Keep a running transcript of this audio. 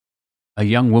A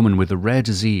young woman with a rare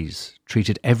disease,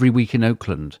 treated every week in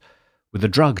Oakland, with a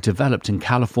drug developed in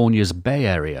California's Bay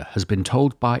Area, has been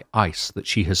told by ICE that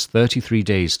she has 33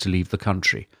 days to leave the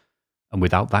country, and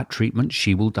without that treatment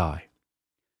she will die.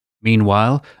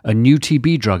 Meanwhile, a new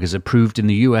TB drug is approved in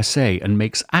the USA and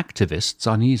makes activists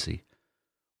uneasy.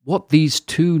 What these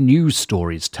two news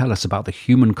stories tell us about the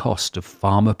human cost of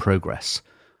pharma progress.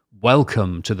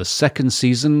 Welcome to the second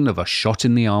season of A Shot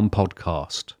in the Arm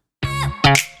podcast.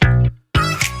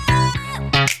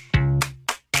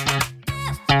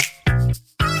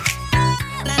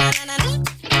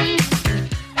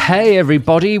 Hey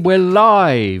everybody, we're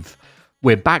live!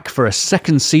 We're back for a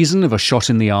second season of A Shot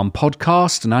in the Arm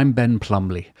podcast, and I'm Ben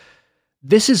Plumley.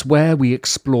 This is where we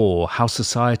explore how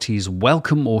societies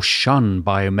welcome or shun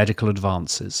biomedical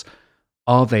advances.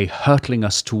 Are they hurtling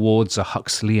us towards a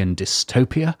Huxleyan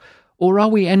dystopia, or are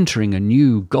we entering a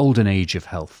new golden age of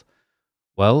health?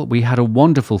 Well, we had a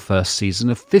wonderful first season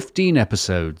of 15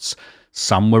 episodes.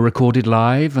 Some were recorded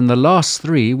live, and the last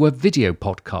 3 were video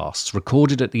podcasts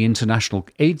recorded at the International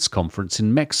AIDS Conference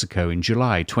in Mexico in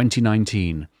July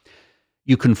 2019.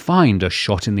 You can find A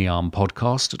Shot in the Arm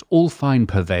podcast at all fine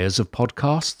purveyors of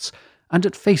podcasts and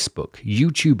at Facebook,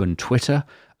 YouTube and Twitter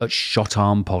at Shot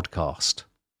Arm Podcast.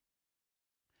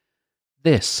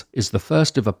 This is the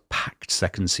first of a packed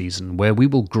second season where we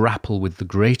will grapple with the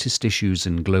greatest issues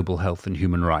in global health and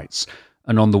human rights,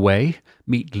 and on the way,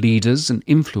 meet leaders and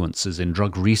influencers in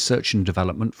drug research and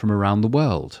development from around the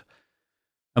world.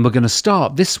 And we're going to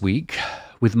start this week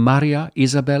with Maria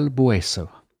Isabel Bueso.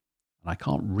 And I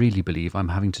can't really believe I'm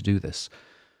having to do this.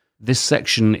 This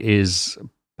section is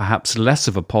perhaps less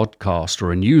of a podcast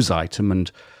or a news item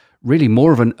and really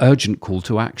more of an urgent call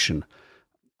to action.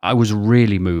 I was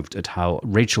really moved at how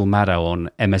Rachel Maddow on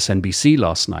MSNBC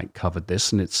last night covered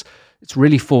this, and it's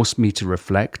really forced me to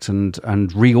reflect and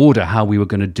reorder how we were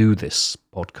going to do this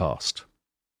podcast.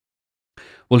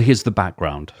 Well, here's the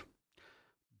background.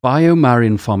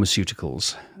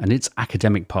 Pharmaceuticals and its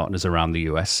academic partners around the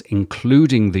US,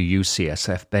 including the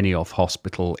UCSF Benioff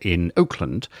Hospital in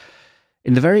Oakland,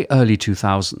 in the very early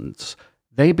 2000s,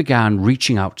 they began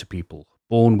reaching out to people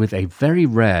born with a very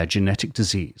rare genetic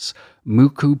disease,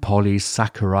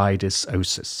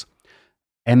 mucopolysaccharidosis,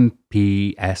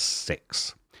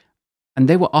 MPS6. And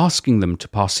they were asking them to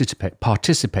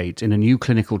participate in a new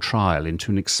clinical trial into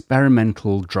an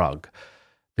experimental drug.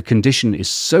 The condition is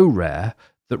so rare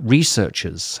that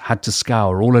researchers had to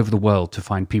scour all over the world to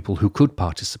find people who could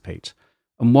participate.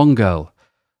 And one girl,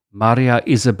 Maria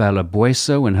Isabela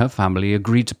Bueso, and her family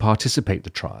agreed to participate in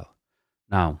the trial.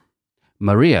 Now,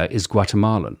 Maria is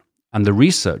Guatemalan, and the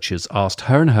researchers asked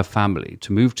her and her family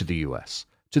to move to the US,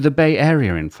 to the Bay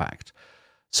Area in fact,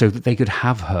 so that they could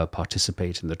have her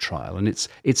participate in the trial. And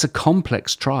it's a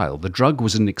complex trial. The drug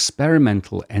was an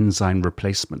experimental enzyme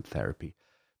replacement therapy,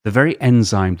 the very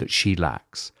enzyme that she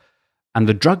lacks. And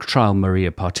the drug trial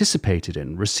Maria participated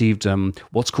in received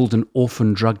what's called an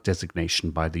orphan drug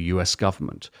designation by the US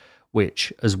government,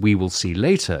 which, as we will see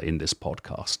later in this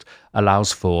podcast,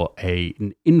 allows for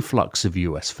an influx of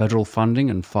US federal funding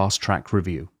and fast-track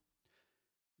review.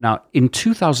 Now, in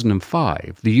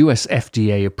 2005, the US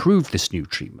FDA approved this new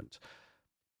treatment.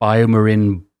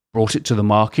 BioMarin brought it to the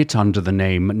market under the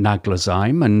name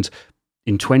Naglazyme, and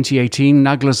in 2018,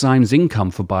 Naglazyme's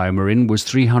income for BioMarin was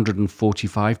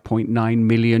 $345.9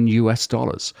 million US.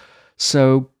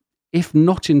 So, if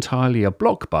not entirely a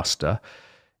blockbuster,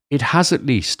 it has at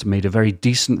least made a very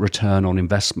decent return on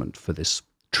investment for this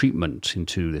treatment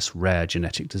into this rare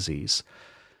genetic disease.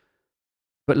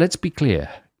 But let's be clear.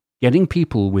 Getting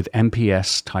people with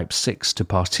MPS type 6 to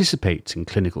participate in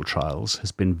clinical trials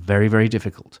has been very, very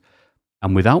difficult.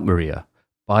 And without Maria,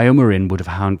 BioMarin would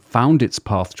have found its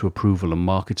path to approval and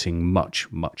marketing much,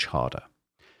 much harder.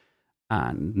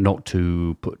 And not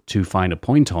to put too fine a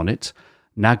point on it,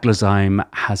 Naglazyme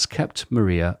has kept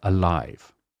Maria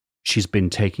alive. She's been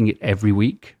taking it every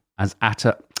week as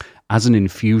an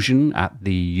infusion at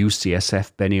the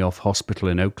UCSF Benioff Hospital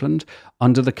in Oakland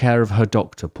under the care of her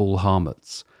doctor, Paul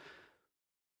Harmertz.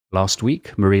 Last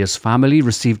week, Maria's family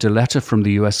received a letter from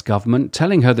the US government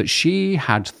telling her that she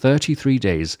had 33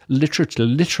 days,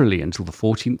 literally until the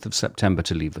 14th of September,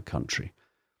 to leave the country.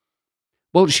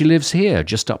 Well, she lives here,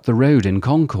 just up the road in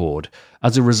Concord,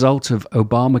 as a result of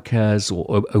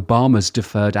Obama's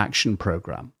Deferred Action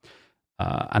Program.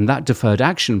 And that Deferred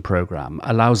Action Program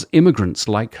allows immigrants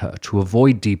like her to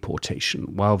avoid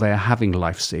deportation while they are having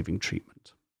life-saving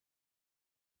treatment.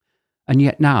 And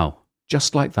yet now,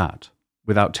 just like that,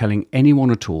 without telling anyone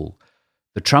at all,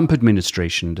 the Trump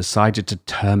administration decided to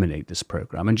terminate this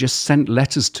program and just sent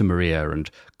letters to Maria and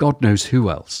God knows who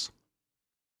else.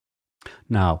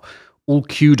 Now, All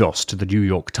kudos to the New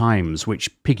York Times,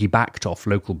 which piggybacked off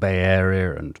local Bay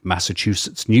Area and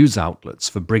Massachusetts news outlets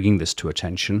for bringing this to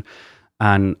attention.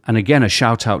 And again, a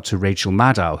shout out to Rachel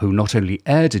Maddow, who not only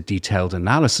aired a detailed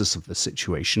analysis of the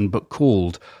situation, but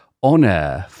called on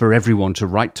air for everyone to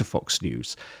write to Fox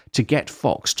News to get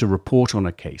Fox to report on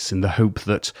a case in the hope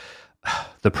that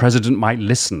the president might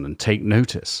listen and take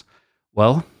notice.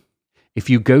 Well, if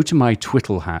you go to my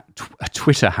Twitter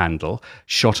handle,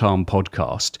 Shotarm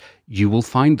Podcast, you will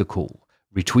find the call,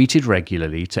 retweeted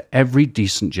regularly to every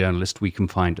decent journalist we can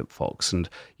find at Fox. And,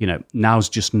 now's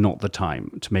just not the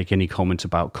time to make any comment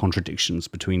about contradictions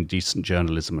between decent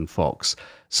journalism and Fox.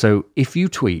 So if you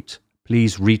tweet,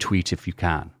 please retweet if you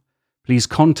can. Please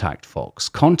contact Fox.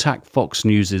 Contact Fox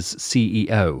News'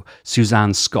 CEO,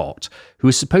 Suzanne Scott, who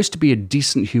is supposed to be a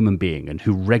decent human being and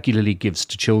who regularly gives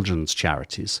to children's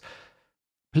charities.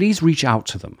 Please reach out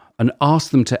to them and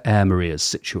ask them to air Maria's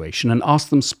situation and ask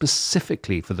them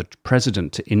specifically for the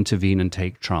president to intervene and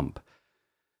take Trump.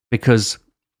 Because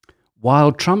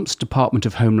while Trump's Department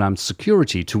of Homeland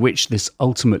Security, to which this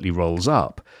ultimately rolls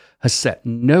up, has set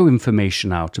no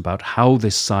information out about how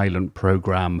this silent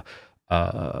program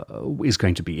is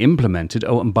going to be implemented.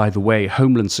 Oh, and by the way,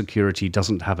 Homeland Security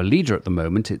doesn't have a leader at the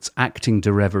moment. Its acting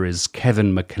director is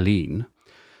Kevin McAleen.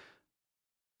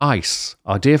 ICE,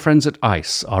 our dear friends at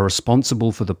ICE, are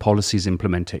responsible for the policy's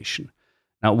implementation.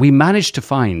 Now, we managed to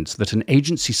find that an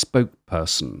agency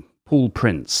spokesperson, Paul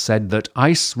Prince, said that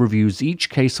ICE reviews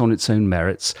each case on its own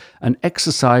merits and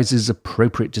exercises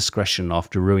appropriate discretion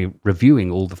after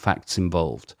reviewing all the facts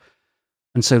involved.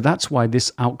 And so that's why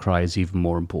this outcry is even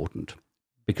more important,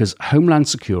 because Homeland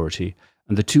Security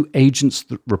and the two agents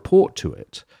that report to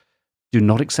it do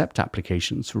not accept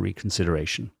applications for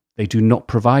reconsideration. They do not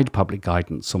provide public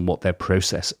guidance on what their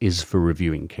process is for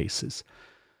reviewing cases.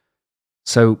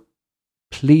 So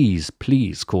please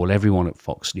call everyone at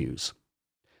Fox News.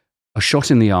 A Shot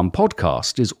in the Arm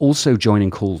podcast is also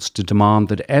joining calls to demand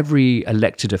that every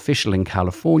elected official in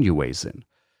California weighs in.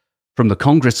 From the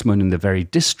congressman in the very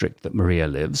district that Maria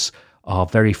lives, our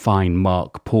very fine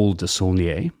Mark Paul de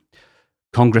Saulnier,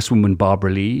 Congresswoman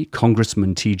Barbara Lee,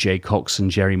 Congressman T.J. Cox and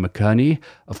Jerry McCurney,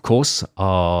 of course,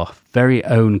 our very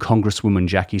own Congresswoman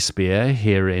Jackie Speer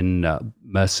here in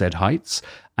Merced Heights,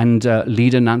 and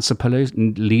Leader Nancy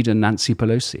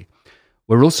Pelosi.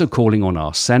 We're also calling on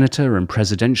our Senator and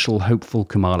presidential hopeful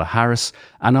Kamala Harris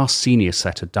and our senior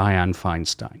senator Dianne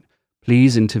Feinstein.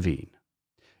 Please intervene.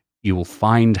 You will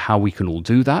find how we can all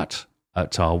do that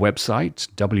at our website,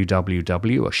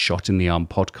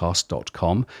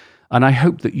 www.ashotinthearmpodcast.com. And I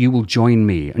hope that you will join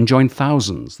me and join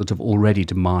thousands that have already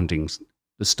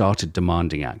started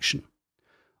demanding action.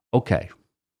 Okay.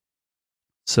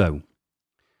 So,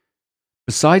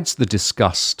 besides the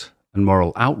disgust and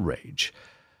moral outrage,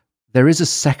 there is a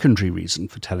secondary reason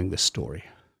for telling this story.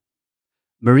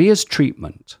 Maria's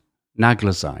treatment,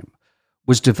 Naglazyme,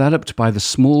 was developed by the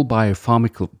small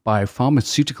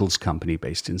biopharmaceuticals company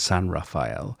based in San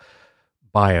Rafael,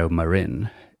 BioMarin,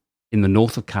 in the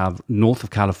north of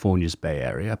California's Bay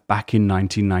Area back in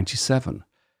 1997.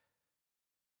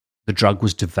 The drug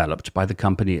was developed by the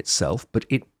company itself, but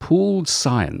it pooled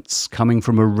science coming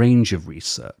from a range of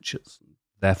researchers,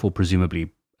 therefore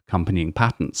presumably accompanying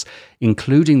patents,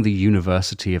 including the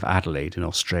University of Adelaide in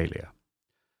Australia.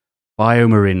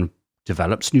 BioMarin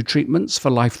develops new treatments for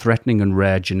life-threatening and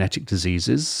rare genetic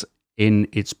diseases. In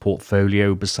its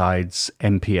portfolio, besides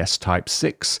MPS type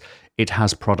 6, it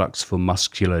has products for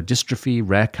muscular dystrophy,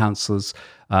 rare cancers,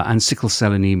 and sickle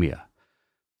cell anemia.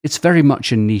 It's very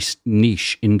much a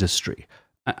niche industry,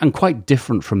 and quite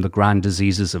different from the grand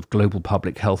diseases of global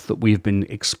public health that we've been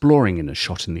exploring in a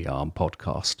Shot in the Arm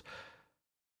podcast.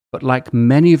 But like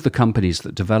many of the companies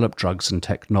that develop drugs and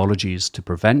technologies to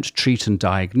prevent, treat, and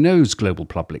diagnose global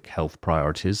public health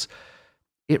priorities,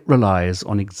 it relies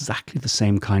on exactly the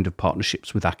same kind of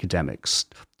partnerships with academics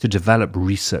to develop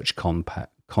research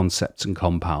concepts and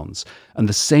compounds, and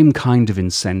the same kind of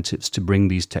incentives to bring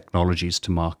these technologies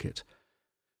to market.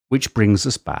 Which brings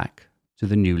us back to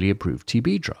the newly approved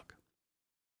TB drug.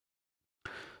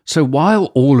 So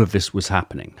while all of this was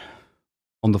happening,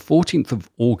 on the 14th of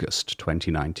August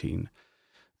 2019,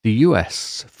 the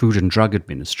US Food and Drug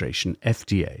Administration,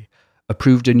 FDA,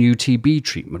 approved a new TB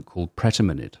treatment called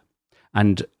Pretaminid.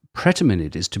 And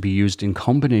Pretaminid is to be used in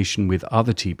combination with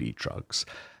other TB drugs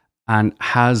and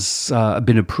has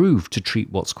been approved to treat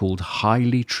what's called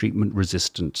highly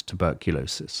treatment-resistant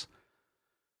tuberculosis.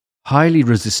 Highly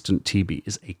resistant TB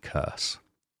is a curse,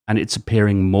 and it's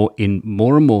appearing more and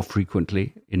more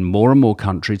frequently in more and more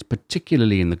countries,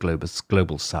 particularly in the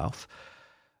global south.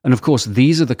 And of course,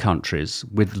 these are the countries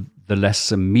with the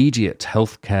less immediate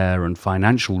healthcare and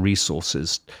financial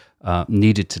resources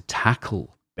needed to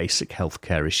tackle basic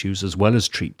healthcare issues as well as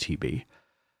treat TB.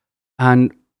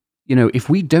 And, if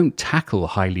we don't tackle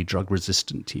highly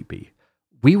drug-resistant TB,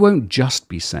 we won't just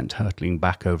be sent hurtling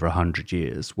back over 100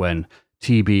 years when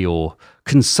TB, or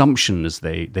consumption as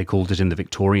they called it in the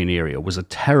Victorian era, was a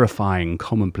terrifying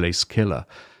commonplace killer.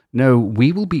 No,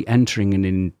 we will be entering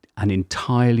an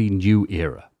entirely new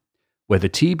era where the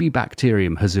TB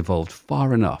bacterium has evolved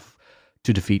far enough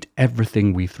to defeat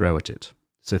everything we throw at it.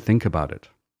 So think about it.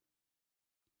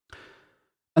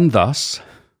 And thus,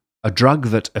 a drug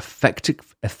that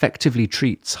effectively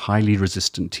treats highly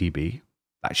resistant TB,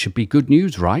 that should be good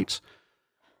news, right?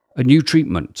 A new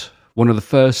treatment, one of the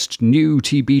first new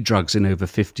TB drugs in over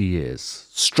 50 years,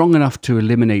 strong enough to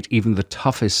eliminate even the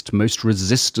toughest, most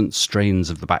resistant strains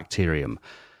of the bacterium.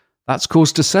 That's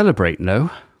cause to celebrate, no?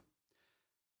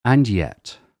 And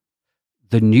yet,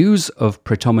 the news of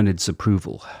pretomanid's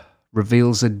approval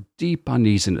reveals a deep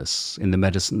uneasiness in the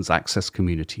medicines access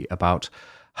community about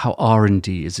how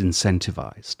R&D is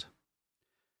incentivized.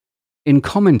 In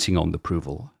commenting on the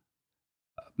approval,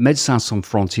 Médecins Sans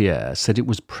Frontières said it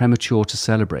was premature to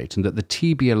celebrate and that the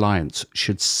TB Alliance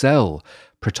should sell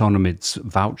pretomanid's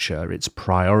voucher, its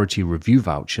priority review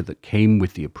voucher that came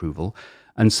with the approval,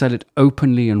 and sell it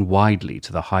openly and widely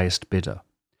to the highest bidder.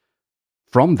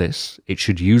 From this, it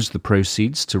should use the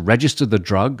proceeds to register the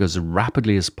drug as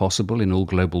rapidly as possible in all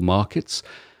global markets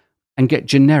and get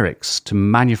generics to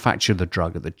manufacture the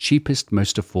drug at the cheapest,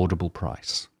 most affordable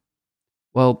price.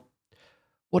 Well,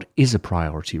 what is a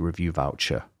priority review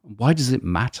voucher? Why does it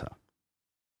matter?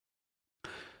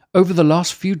 Over the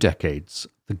last few decades,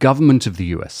 the government of the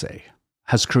USA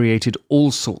has created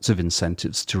all sorts of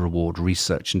incentives to reward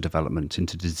research and development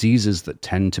into diseases that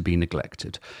tend to be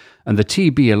neglected. And the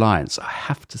TB Alliance, I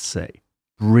have to say,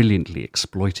 brilliantly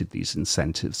exploited these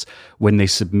incentives when they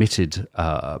submitted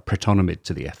pretomanid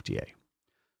to the FDA.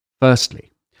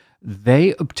 Firstly,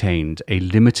 they obtained a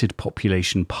limited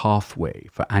population pathway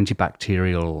for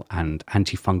antibacterial and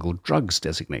antifungal drugs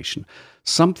designation,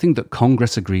 something that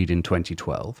Congress agreed in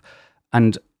 2012,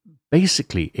 and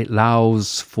basically it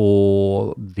allows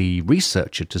for the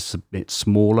researcher to submit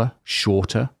smaller,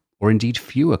 shorter, or indeed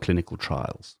fewer clinical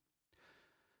trials.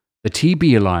 The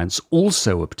TB Alliance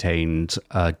also obtained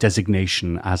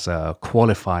designation as a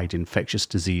qualified infectious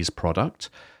disease product,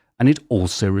 and it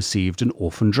also received an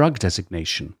orphan drug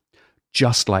designation,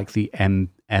 just like the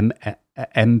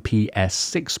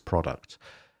MPS6 product.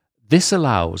 This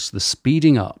allows the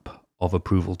speeding up of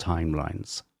approval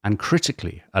timelines and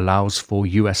critically allows for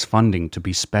US funding to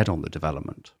be spent on the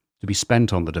development.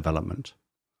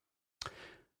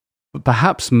 But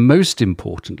perhaps most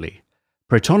importantly,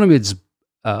 pretomanid's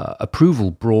approval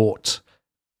brought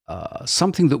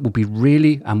something that will be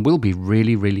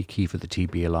really key for the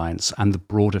TB Alliance and the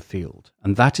broader field,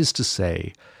 and that is to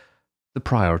say, the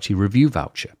priority review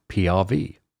voucher,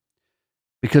 PRV.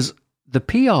 Because the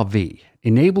PRV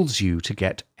enables you to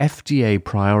get FDA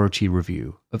priority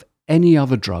review of any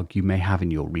other drug you may have in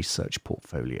your research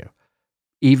portfolio.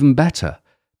 Even better,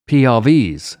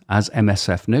 PRVs, as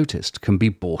MSF noticed, can be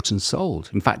bought and sold.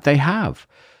 In fact, they have.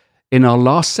 In our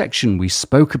last section, we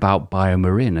spoke about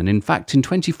BioMarin, and in fact, in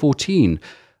 2014,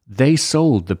 they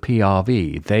sold the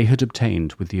PRV they had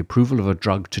obtained with the approval of a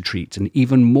drug to treat an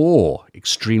even more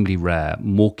extremely rare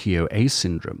Morquio A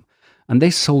syndrome, and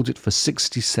they sold it for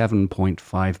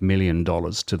 $67.5 million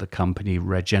to the company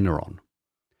Regeneron.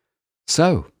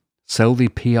 So, sell the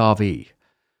PRV.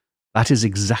 That is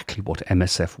exactly what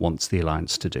MSF wants the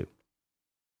Alliance to do.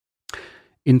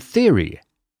 In theory,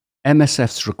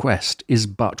 MSF's request is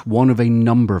but one of a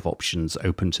number of options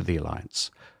open to the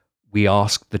Alliance. We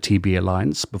asked the TB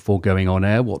Alliance before going on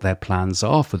air what their plans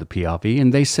are for the PRV,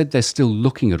 and they said they're still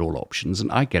looking at all options,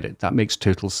 and I get it, that makes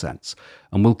total sense,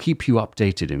 and we'll keep you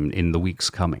updated in the weeks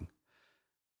coming.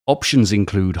 Options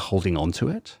include holding on to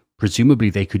it. Presumably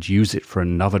they could use it for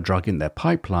another drug in their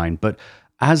pipeline, but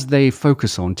as they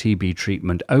focus on TB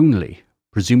treatment only,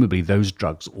 presumably those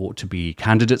drugs ought to be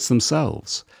candidates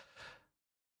themselves.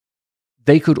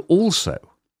 They could also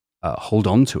hold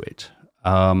on to it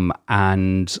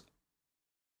and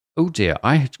oh dear,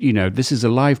 this is a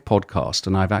live podcast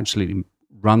and I've actually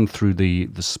run through the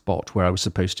spot where I was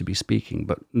supposed to be speaking,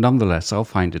 but nonetheless, I'll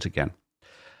find it again.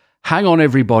 Hang on,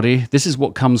 everybody. This is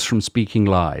what comes from speaking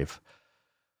live.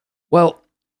 Well,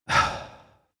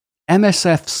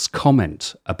 MSF's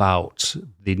comment about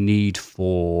the need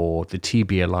for the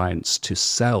TB Alliance to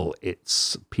sell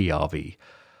its PRV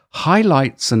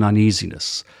highlights an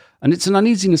uneasiness And it's an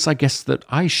uneasiness, I guess, that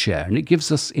I share, and it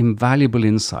gives us invaluable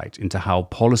insight into how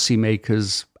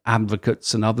policymakers,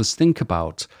 advocates, and others think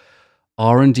about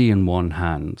R&D on one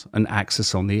hand and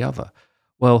access on the other.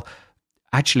 Well,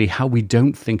 actually, how we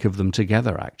don't think of them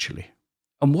together, actually.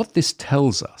 And what this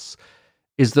tells us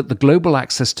is that the global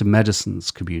access to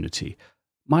medicines community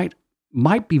might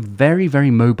be very, very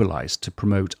mobilized to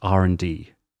promote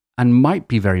R&D and might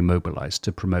be very mobilized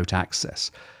to promote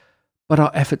access. But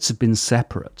our efforts have been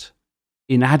separate,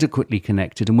 inadequately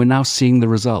connected, and we're now seeing the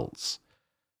results.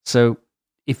 So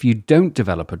if you don't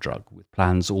develop a drug with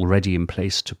plans already in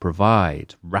place to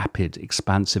provide rapid,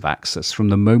 expansive access from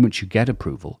the moment you get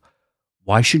approval,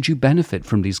 why should you benefit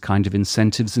from these kind of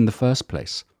incentives in the first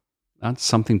place? That's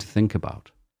something to think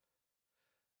about.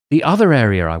 The other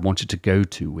area I wanted to go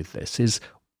to with this is,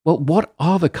 well, what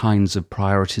are the kinds of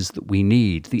priorities that we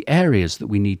need, the areas that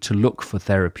we need to look for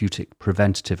therapeutic,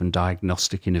 preventative, and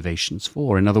diagnostic innovations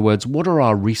for? In other words, what are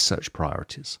our research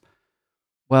priorities?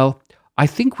 Well, I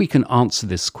think we can answer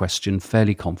this question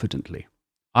fairly confidently.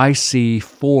 I see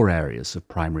 4 areas of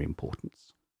primary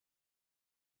importance.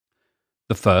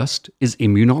 The first is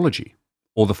immunology,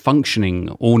 or the functioning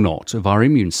or not of our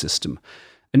immune system,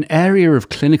 an area of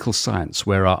clinical science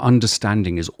where our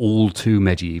understanding is all too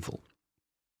medieval.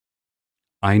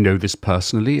 I know this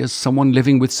personally as someone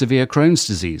living with severe Crohn's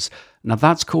disease. Now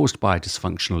that's caused by a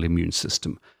dysfunctional immune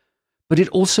system, but it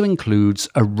also includes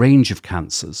a range of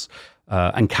cancers,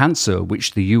 and cancer,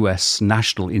 which the US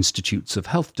National Institutes of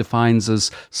Health defines as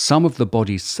some of the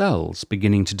body's cells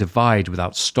beginning to divide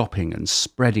without stopping and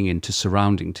spreading into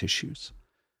surrounding tissues.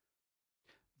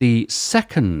 The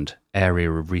second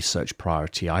area of research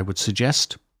priority, I would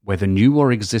suggest, whether new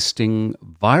or existing,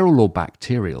 viral or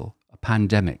bacterial, are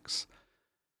pandemics.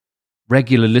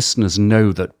 Regular listeners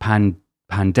know that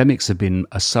pandemics have been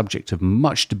a subject of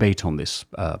much debate on this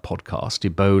podcast: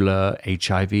 Ebola,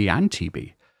 HIV, and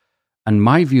TB. And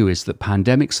my view is that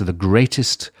pandemics are the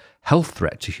greatest health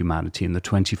threat to humanity in the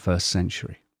 21st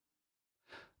century.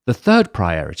 The third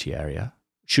priority area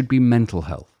should be mental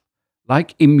health.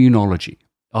 Like immunology,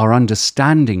 our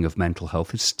understanding of mental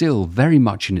health is still very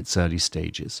much in its early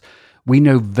stages. We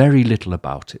know very little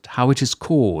about it, how it is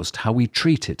caused, how we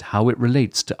treat it, how it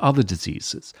relates to other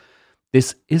diseases.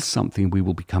 This is something we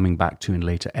will be coming back to in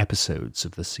later episodes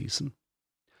of the season.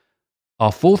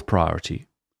 Our fourth priority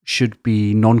should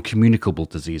be non-communicable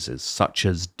diseases such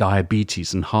as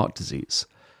diabetes and heart disease.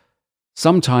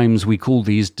 Sometimes we call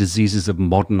these diseases of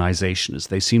modernization, as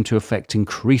they seem to affect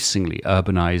increasingly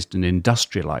urbanized and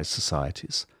industrialized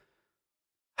societies.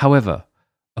 However,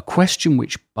 a question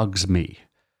which bugs me,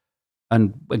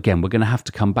 and again, we're going to have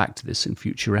to come back to this in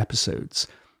future episodes,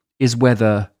 is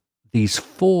whether these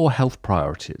 4 health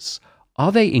priorities,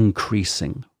 are they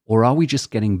increasing, or are we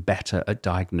just getting better at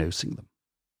diagnosing them?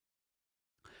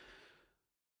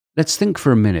 Let's think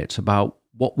for a minute about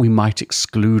what we might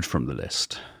exclude from the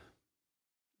list.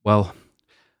 Well,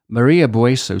 Maria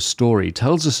Bueso's story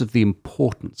tells us of the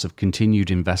importance of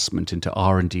continued investment into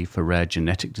R&D for rare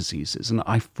genetic diseases, and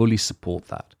I fully support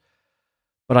that.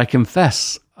 But I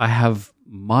confess I have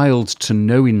mild to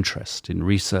no interest in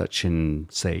research in,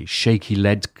 say, shaky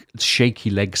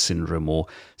leg syndrome or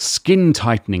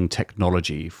skin-tightening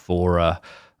technology for a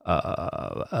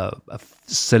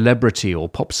celebrity or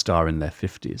pop star in their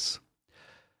 50s.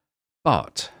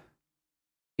 But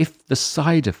if the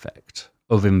side effect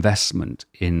of investment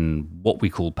in what we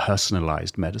call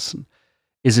personalized medicine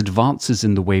is advances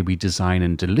in the way we design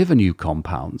and deliver new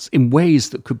compounds in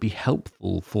ways that could be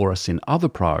helpful for us in other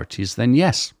priorities, then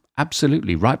yes,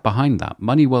 absolutely, right behind that,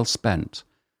 money well spent.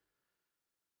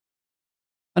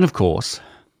 And of course,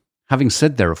 having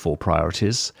said there are 4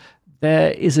 priorities,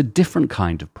 there is a different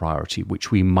kind of priority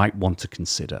which we might want to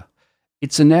consider.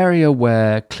 It's an area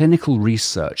where clinical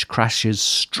research crashes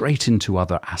straight into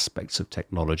other aspects of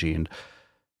technology, and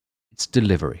it's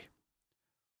delivery.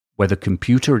 Whether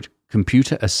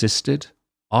computer-assisted,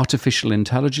 artificial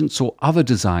intelligence, or other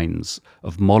designs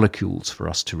of molecules for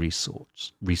us to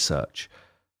research,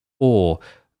 or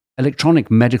electronic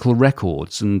medical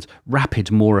records and rapid,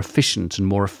 more efficient and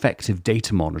more effective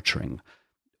data monitoring,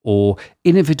 or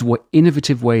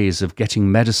innovative ways of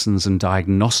getting medicines and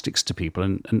diagnostics to people.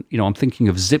 And I'm thinking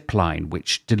of Zipline,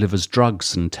 which delivers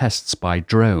drugs and tests by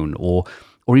drone, or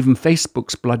even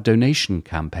Facebook's blood donation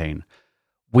campaign.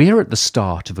 We're at the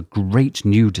start of a great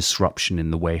new disruption in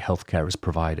the way healthcare is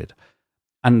provided.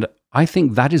 And I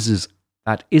think that is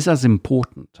as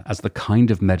important as the kind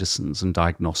of medicines and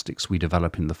diagnostics we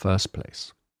develop in the first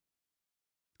place.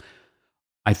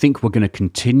 I think we're going to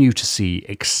continue to see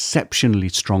exceptionally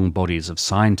strong bodies of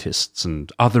scientists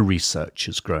and other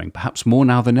researchers growing, perhaps more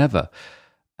now than ever.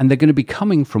 and they're going to be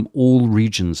coming from all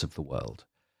regions of the world.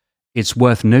 It's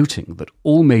worth noting that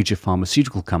all major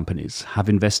pharmaceutical companies have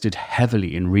invested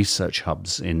heavily in research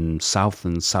hubs in South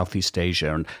and Southeast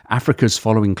Asia, and Africa's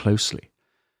following closely.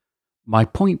 My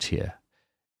point here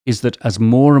is that as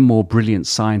more and more brilliant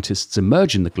scientists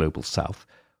emerge in the global South,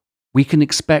 we can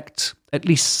expect at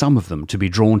least some of them to be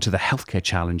drawn to the healthcare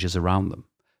challenges around them.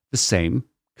 The same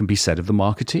can be said of the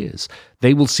marketeers.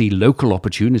 They will see local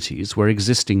opportunities where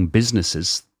existing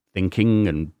businesses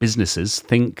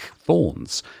think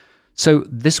thorns. So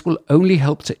this will only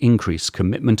help to increase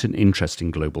commitment and interest in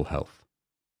global health.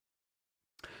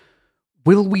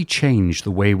 Will we change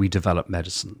the way we develop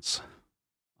medicines?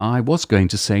 I was going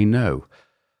to say no.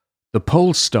 The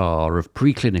pole star of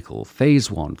preclinical,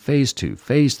 phase 1, phase 2,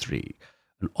 phase 3,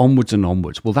 and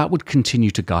onwards, well, that would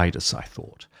continue to guide us, I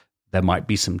thought. There might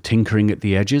be some tinkering at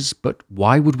the edges, but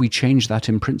why would we change that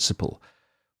in principle?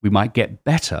 We might get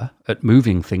better at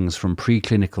moving things from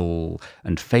preclinical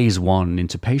and phase 1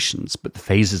 into patients, but the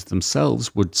phases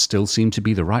themselves would still seem to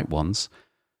be the right ones.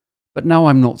 But now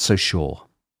I'm not so sure.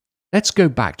 Let's go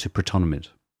back to protonamide.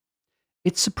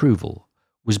 Its approval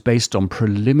was based on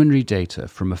preliminary data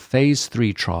from a phase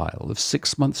 3 trial of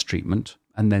 6 months treatment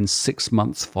and then 6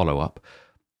 months follow-up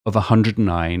of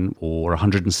 109 or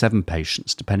 107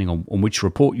 patients, depending on which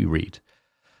report you read.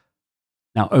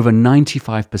 Now, over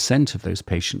 95% of those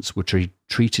patients were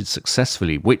treated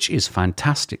successfully, which is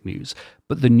fantastic news.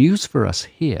 But the news for us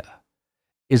here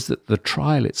is that the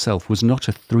trial itself was not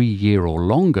a 3-year or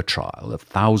longer trial of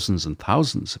thousands and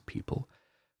thousands of people.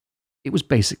 It was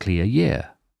basically a year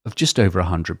of just over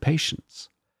 100 patients.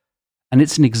 And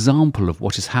it's an example of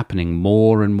what is happening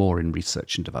more and more in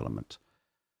research and development.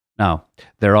 Now,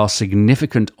 there are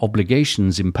significant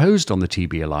obligations imposed on the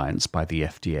TB Alliance by the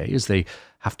FDA as they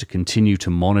have to continue to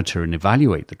monitor and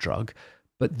evaluate the drug,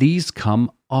 but these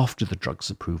come after the drug's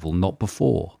approval, not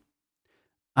before.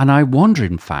 And I wonder,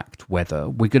 in fact, whether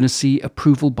we're going to see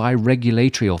approval by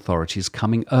regulatory authorities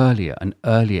coming earlier and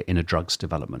earlier in a drug's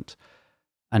development.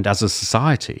 And as a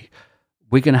society,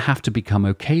 we're going to have to become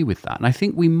okay with that. And I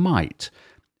think we might,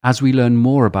 as we learn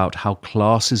more about how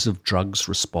classes of drugs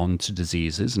respond to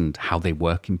diseases and how they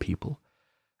work in people,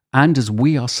 and as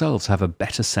we ourselves have a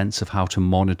better sense of how to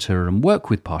monitor and work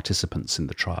with participants in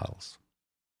the trials.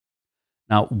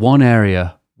 Now, one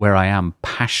area where I am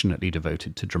passionately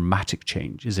devoted to dramatic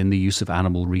change is in the use of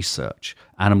animal research,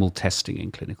 animal testing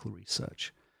in clinical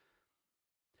research.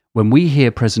 When we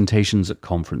hear presentations at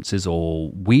conferences, or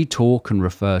we talk and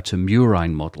refer to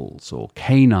murine models or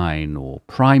canine or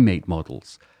primate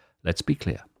models, let's be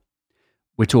clear.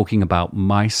 We're talking about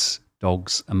mice,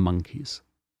 dogs, and monkeys.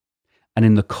 And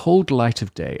in the cold light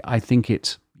of day, I think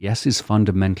it, yes, is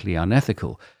fundamentally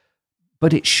unethical,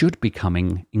 but it should be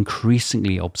becoming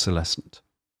increasingly obsolescent.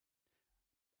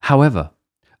 However,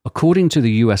 according to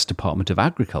the US Department of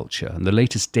Agriculture, and the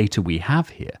latest data we have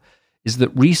here, is that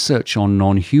research on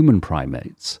non-human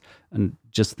primates, and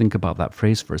just think about that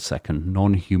phrase for a second,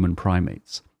 non-human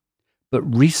primates, but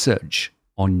research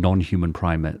on non-human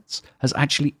primates has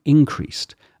actually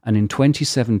increased, and in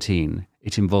 2017,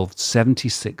 it involved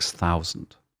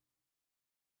 76,000.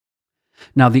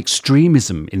 Now, the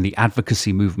extremism in the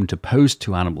advocacy movement opposed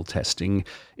to animal testing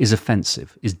is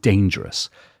offensive, is dangerous.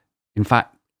 In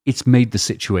fact, it's made the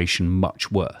situation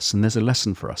much worse, and there's a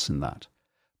lesson for us in that.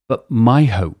 But my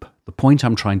hope, the point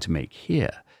I'm trying to make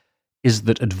here, is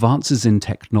that advances in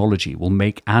technology will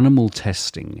make animal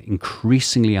testing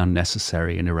increasingly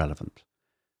unnecessary and irrelevant.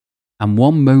 And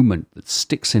one moment that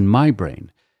sticks in my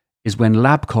brain is when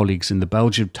lab colleagues in the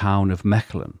Belgian town of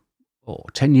Mechelen,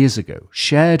 10 years ago,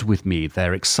 shared with me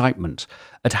their excitement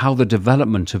at how the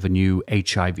development of a new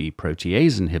HIV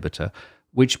protease inhibitor,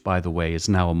 which, by the way, is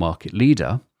now a market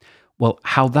leader, well,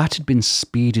 how that had been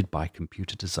speeded by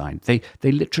computer design. They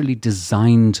literally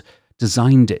designed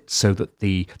it so that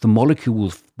the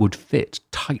molecule would fit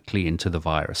tightly into the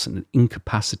virus and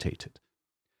incapacitate it.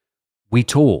 We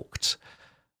talked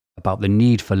about the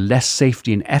need for less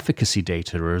safety and efficacy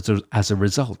data as a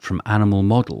result from animal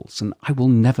models, and I will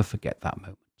never forget that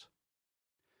moment.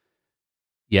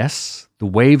 Yes, the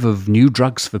wave of new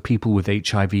drugs for people with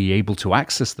HIV able to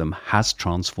access them has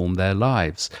transformed their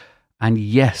lives. And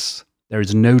yes, there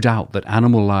is no doubt that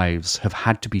animal lives have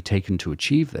had to be taken to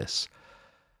achieve this.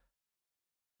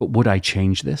 But would I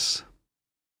change this?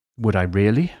 Would I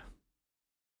really?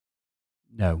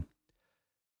 No.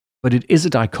 But it is a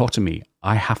dichotomy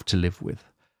I have to live with.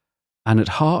 And at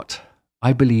heart,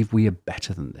 I believe we are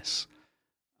better than this.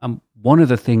 One of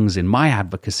the things in my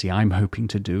advocacy I'm hoping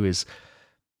to do is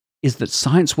that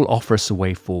science will offer us a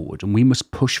way forward, and we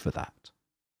must push for that.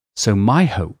 So my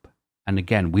hope And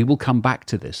again, we will come back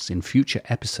to this in future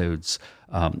episodes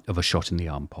of A Shot in the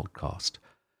Arm podcast.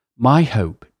 My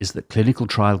hope is that clinical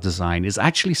trial design is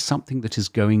actually something that is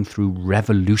going through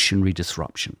revolutionary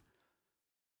disruption.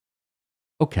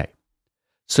 Okay,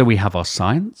 so we have our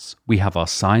science, we have our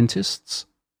scientists.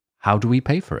 How do we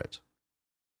pay for it?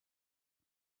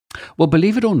 Well,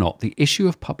 believe it or not, the issue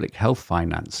of public health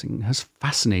financing has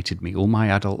fascinated me all my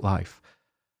adult life.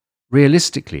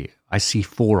 Realistically, I see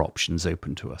 4 options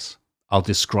open to us. I'll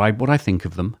describe what I think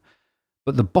of them,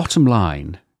 but the bottom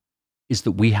line is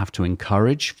that we have to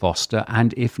encourage, foster,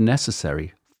 and if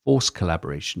necessary, force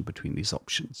collaboration between these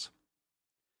options.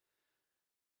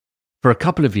 For a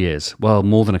couple of years, well,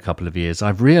 more than a couple of years,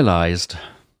 I've realized,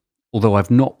 although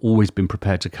I've not always been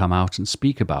prepared to come out and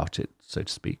speak about it, so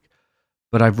to speak,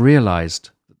 but I've realized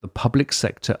that the public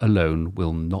sector alone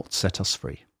will not set us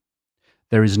free.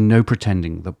 There is no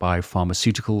pretending that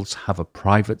biopharmaceuticals have a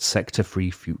private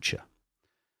sector-free future.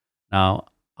 Now,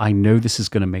 I know this is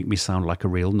going to make me sound like a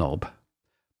real knob,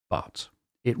 but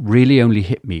it really only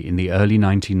hit me in the early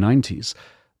 1990s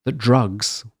that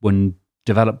drugs were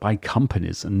developed by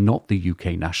companies and not the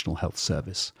UK National Health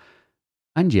Service.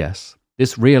 And yes,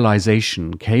 this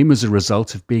realization came as a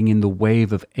result of being in the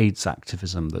wave of AIDS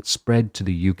activism that spread to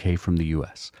the UK from the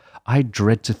US. I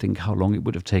dread to think how long it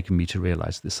would have taken me to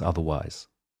realize this otherwise.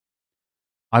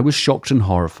 I was shocked and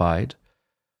horrified,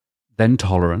 then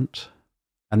tolerant,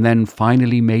 and then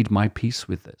finally made my peace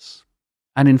with this.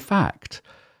 And in fact,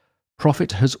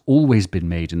 profit has always been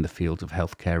made in the field of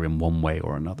healthcare in one way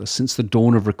or another since the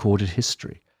dawn of recorded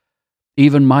history.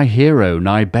 Even my hero,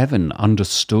 Nye Bevan,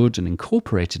 understood and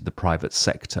incorporated the private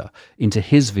sector into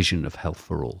his vision of health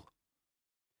for all.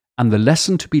 And the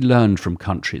lesson to be learned from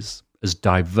countries as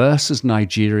diverse as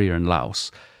Nigeria and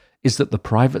Laos is that the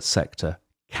private sector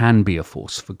can be a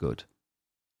force for good.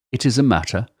 It is a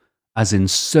matter, as in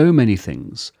so many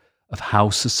things, of how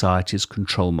societies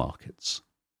control markets.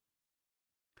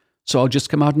 So I'll just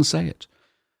come out and say it.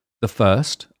 The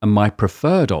first, and my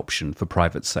preferred option for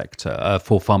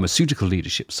for pharmaceutical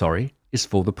leadership, is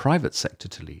for the private sector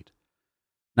to lead.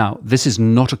 Now, this is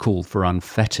not a call for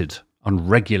unfettered,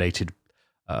 unregulated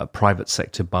private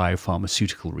sector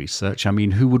biopharmaceutical research. I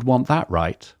mean, who would want that,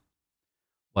 right?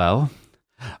 Well,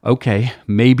 okay,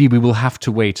 maybe we will have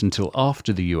to wait until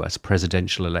after the US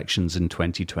presidential elections in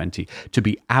 2020 to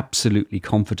be absolutely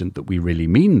confident that we really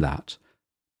mean that.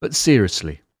 But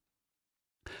seriously,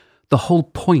 the whole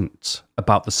point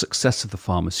about the success of the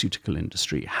pharmaceutical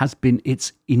industry has been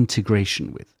its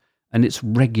integration with and its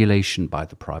regulation by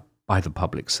the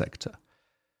public sector.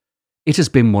 It has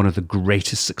been one of the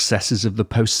greatest successes of the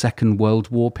post-Second World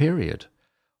War period.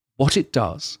 What it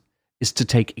does is to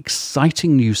take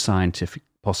exciting new scientific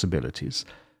possibilities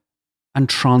and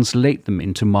translate them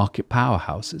into market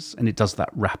powerhouses, and it does that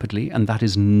rapidly, and that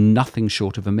is nothing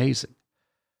short of amazing.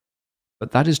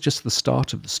 But that is just the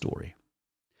start of the story.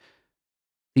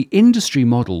 The industry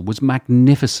model was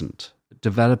magnificent at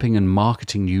developing and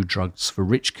marketing new drugs for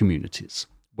rich communities,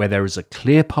 where there is a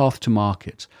clear path to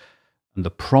market and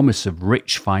the promise of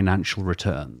rich financial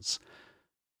returns.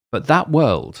 But that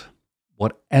world,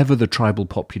 whatever the tribal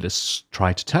populists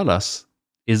try to tell us,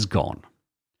 is gone.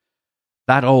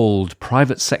 That old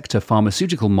private sector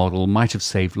pharmaceutical model might have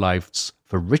saved lives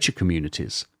for richer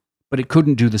communities, but it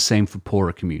couldn't do the same for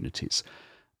poorer communities.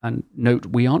 And note,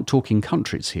 we aren't talking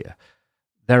countries here.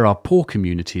 There are poor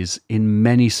communities in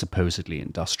many supposedly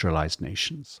industrialized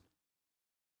nations.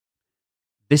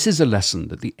 This is a lesson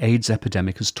that the AIDS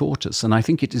epidemic has taught us, and I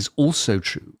think it is also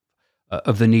true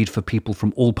of the need for people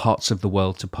from all parts of the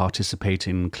world to participate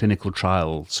in clinical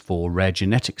trials for rare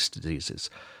genetics diseases.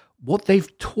 What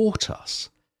they've taught us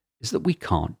is that we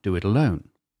can't do it alone.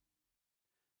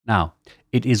 Now,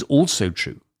 it is also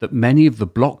true that many of the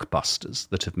blockbusters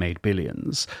that have made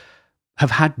billions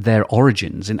have had their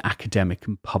origins in academic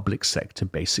and public sector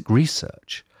basic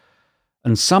research.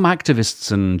 And some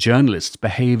activists and journalists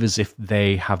behave as if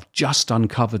they have just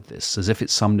uncovered this, as if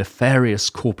it's some nefarious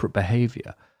corporate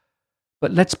behavior.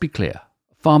 But let's be clear,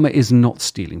 pharma is not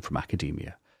stealing from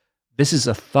academia. This is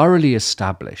a thoroughly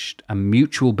established and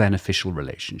mutual beneficial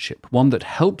relationship, one that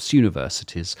helps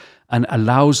universities and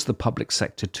allows the public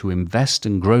sector to invest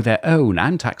and grow their own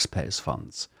and taxpayers'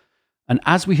 funds. And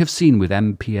as we have seen with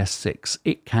MPS 6,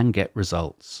 it can get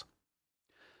results.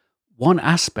 One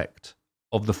aspect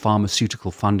of the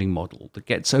pharmaceutical funding model that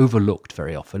gets overlooked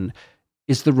very often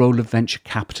is the role of venture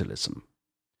capitalism.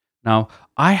 Now,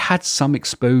 I had some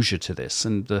exposure to this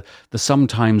and the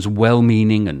sometimes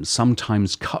well-meaning and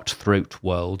sometimes cutthroat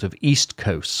world of East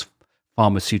Coast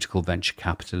pharmaceutical venture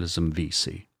capitalism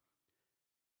VC.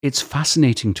 It's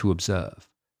fascinating to observe.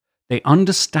 They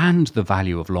understand the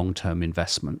value of long-term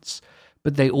investments,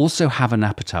 but they also have an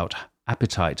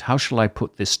appetite, how shall I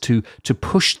put this, to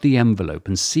push the envelope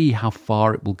and see how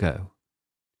far it will go.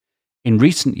 In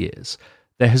recent years,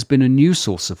 there has been a new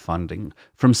source of funding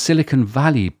from Silicon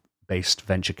Valley-based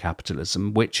venture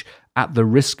capitalism, which, at the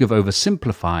risk of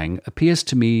oversimplifying, appears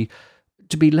to me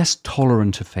to be less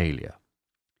tolerant of failure.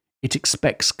 It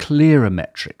expects clearer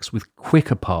metrics with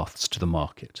quicker paths to the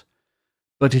market.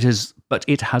 But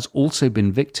it has also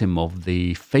been victim of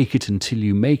the fake it until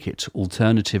you make it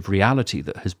alternative reality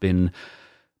that has been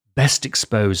best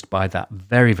exposed by that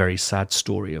very, very sad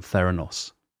story of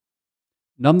Theranos.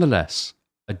 Nonetheless,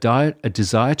 a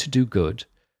desire to do good,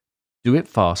 do it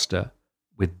faster,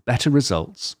 with better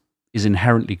results, is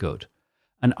inherently good.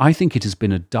 And I think it has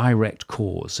been a direct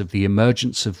cause of the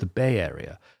emergence of the Bay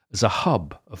Area as a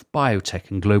hub of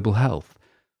biotech and global health.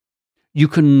 You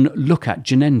can look at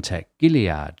Genentech,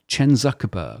 Gilead, Chen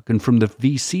Zuckerberg, and from the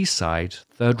VC side,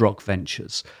 Third Rock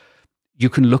Ventures. You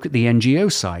can look at the NGO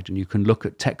side, and you can look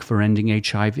at tech for ending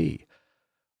HIV.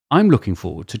 I'm looking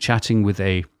forward to chatting with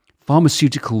a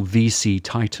pharmaceutical VC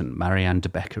titan, Marianne de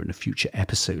Becker, in a future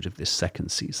episode of this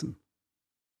second season.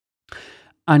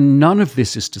 And none of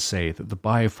this is to say that the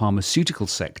biopharmaceutical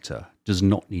sector does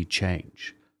not need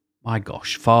change. My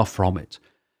gosh, far from it.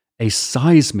 A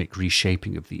seismic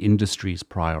reshaping of the industry's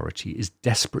priority is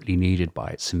desperately needed by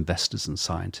its investors and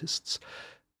scientists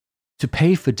to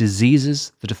pay for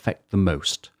diseases that affect the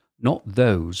most, not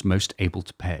those most able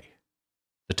to pay.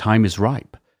 The time is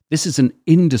ripe. This is an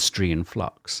industry in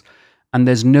flux, and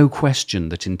there's no question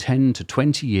that in 10 to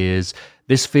 20 years,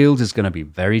 this field is going to be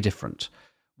very different.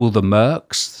 Will the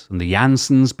Mercks and the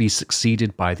Jansens be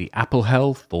succeeded by the Apple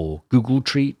Health or Google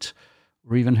Treat,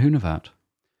 or even Hunovat?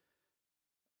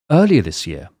 Earlier this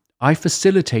year, I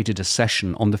facilitated a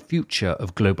session on the future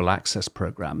of global access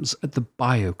programs at the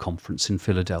Bio Conference in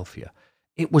Philadelphia.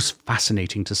 It was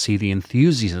fascinating to see the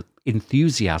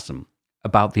enthusiasm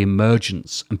about the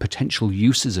emergence and potential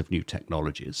uses of new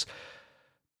technologies.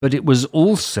 But it was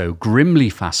also grimly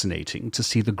fascinating to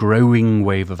see the growing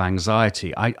wave of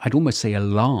anxiety, I'd almost say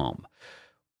alarm,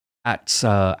 at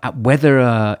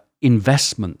whether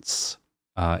investments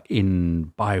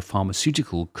in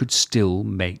biopharmaceutical could still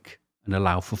make and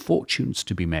allow for fortunes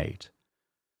to be made.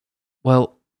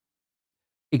 Well,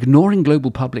 ignoring global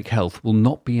public health will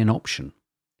not be an option.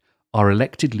 Our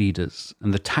elected leaders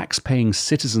and the tax-paying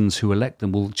citizens who elect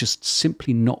them will just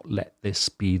simply not let this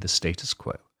be the status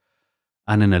quo.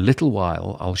 And in a little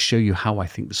while, I'll show you how I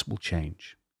think this will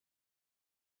change.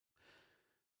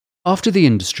 After the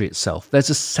industry itself,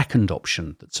 there's a second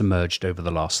option that's emerged over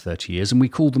the last 30 years, and we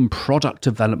call them product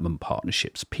development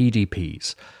partnerships,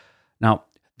 PDPs. Now,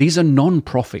 these are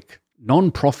non-profit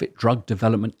drug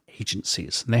development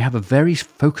agencies, and they have a very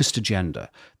focused agenda.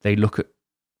 They look at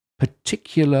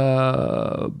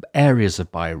particular areas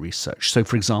of bioresearch. So,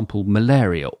 for example,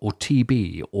 malaria or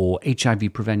TB or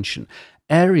HIV prevention,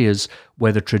 areas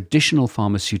where the traditional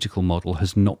pharmaceutical model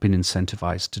has not been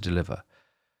incentivized to deliver.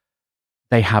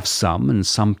 They have some, and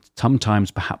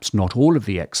sometimes perhaps not all of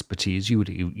the expertise you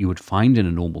would find in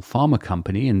a normal pharma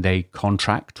company, and they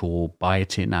contract or buy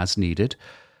it in as needed.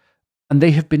 And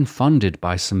they have been funded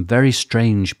by some very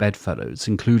strange bedfellows,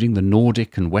 including the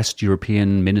Nordic and West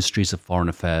European Ministries of Foreign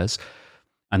Affairs.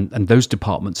 And those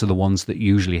departments are the ones that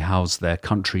usually house their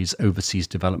country's overseas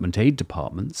development aid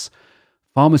departments.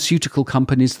 Pharmaceutical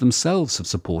companies themselves have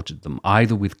supported them,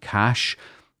 either with cash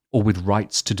or with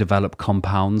rights to develop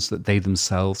compounds that they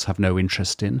themselves have no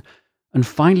interest in. And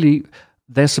finally,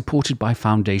 they're supported by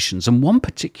foundations, and one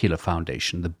particular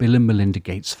foundation, the Bill and Melinda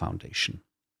Gates Foundation.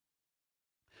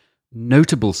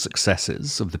 Notable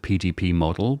successes of the PDP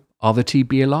model are the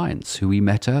TB Alliance, who we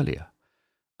met earlier.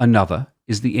 Another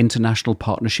is the International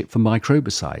Partnership for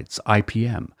Microbicides,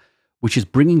 IPM, which is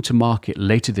bringing to market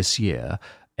later this year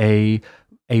a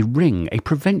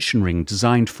prevention ring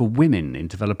designed for women in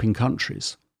developing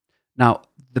countries. Now,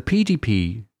 the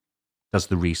PDP does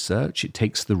the research, it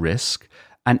takes the risk,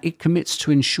 and it commits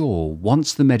to ensure,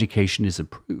 once the medication is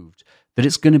approved, that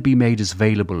it's going to be made as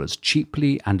available as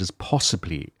cheaply and as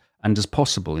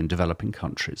possible in developing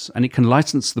countries. And it can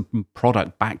license the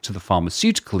product back to the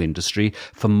pharmaceutical industry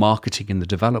for marketing in the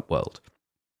developed world,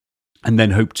 and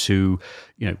then hope to,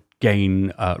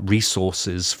 gain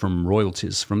resources from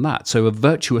royalties from that. So a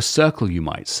virtuous circle, you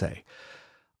might say.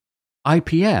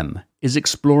 IPM is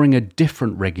exploring a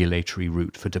different regulatory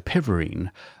route for dapivirine,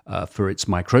 for its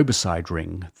microbicide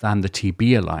ring, than the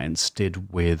TB Alliance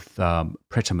did with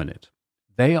pretaminid.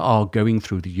 They are going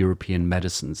through the European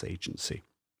Medicines Agency,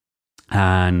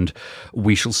 and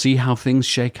we shall see how things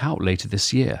shake out later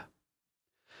this year.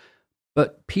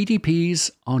 But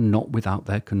PDPs are not without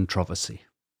their controversy.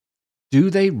 Do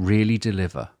they really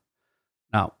deliver?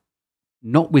 Now,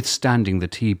 notwithstanding the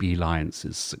TB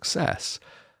Alliance's success,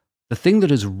 the thing that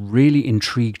has really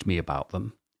intrigued me about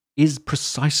them is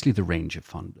precisely the range of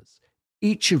funders,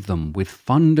 each of them with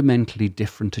fundamentally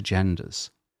different agendas.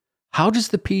 How does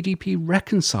the PDP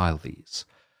reconcile these?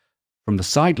 From the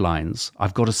sidelines,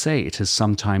 I've got to say it has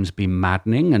sometimes been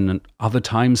maddening and at other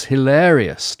times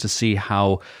hilarious to see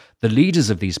how the leaders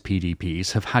of these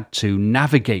PDPs have had to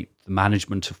navigate the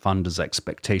management of funders'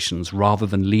 expectations rather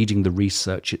than leading the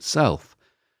research itself.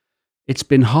 It's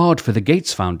been hard for the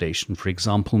Gates Foundation, for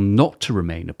example, not to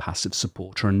remain a passive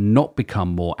supporter and not become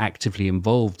more actively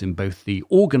involved in both the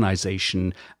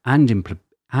organisation and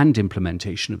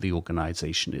implementation of the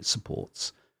organisation it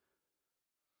supports.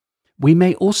 We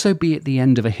may also be at the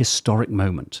end of a historic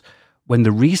moment when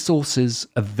the resources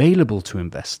available to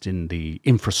invest in the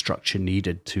infrastructure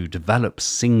needed to develop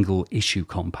single-issue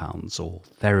compounds or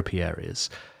therapy areas,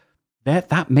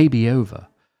 that may be over.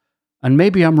 And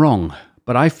maybe I'm wrong,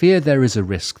 but I fear there is a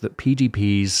risk that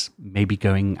PDPs may be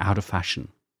going out of fashion,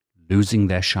 losing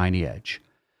their shiny edge.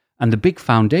 And the big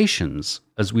foundations,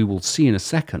 as we will see in a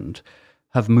second,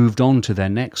 have moved on to their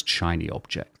next shiny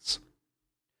objects.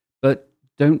 But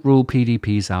don't rule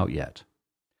PDPs out yet.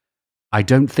 I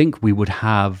don't think we would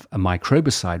have a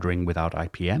microbicide ring without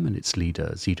IPM and its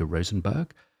leader, Zita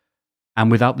Rosenberg, and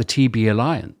without the TB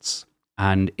Alliance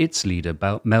and its leader,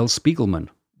 Mel Spiegelman.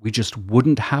 We just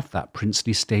wouldn't have that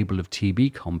princely stable of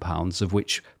TB compounds, of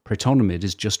which pretonamid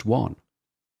is just one.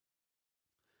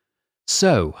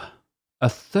 So, a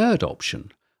third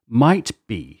option might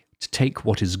be to take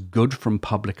what is good from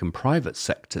public and private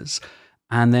sectors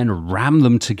and then ram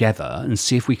them together and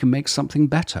see if we can make something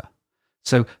better.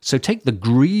 So take the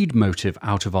greed motive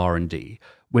out of R&D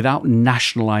without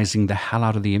nationalizing the hell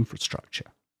out of the infrastructure.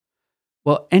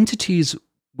 Well, entities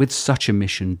with such a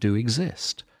mission do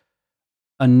exist.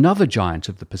 Another giant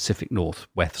of the Pacific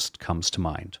Northwest comes to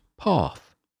mind,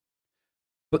 Path.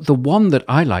 But the one that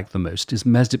I like the most is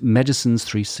Medicines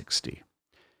 360.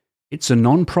 It's a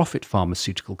non-profit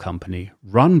pharmaceutical company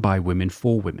run by women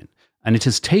for women, and it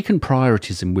has taken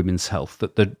priorities in women's health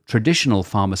that the traditional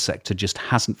pharma sector just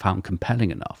hasn't found compelling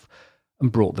enough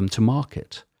and brought them to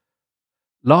market.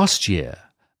 Last year,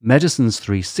 Medicines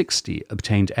 360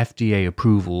 obtained FDA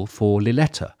approval for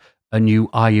Liletta, a new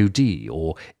IUD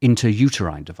or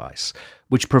intrauterine device,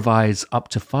 which provides up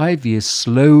to 5 years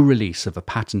slow release of a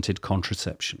patented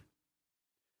contraception.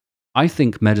 I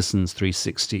think Medicines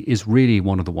 360 is really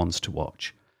one of the ones to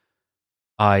watch.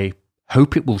 I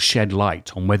hope it will shed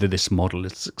light on whether this model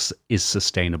is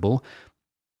sustainable.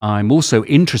 I'm also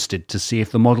interested to see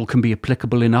if the model can be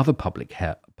applicable in other public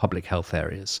health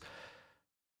areas.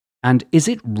 And is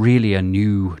it really a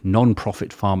new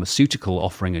non-profit pharmaceutical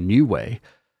offering a new way,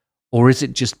 or is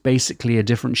it just basically a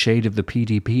different shade of the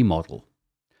PDP model?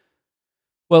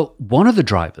 Well, one of the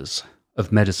drivers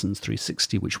of Medicines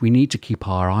 360, which we need to keep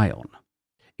our eye on,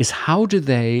 is how do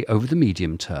they, over the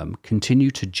medium term,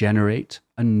 continue to generate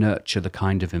and nurture the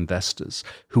kind of investors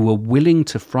who are willing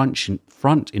to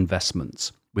front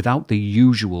investments without the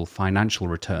usual financial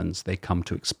returns they come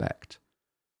to expect.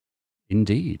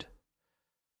 Indeed.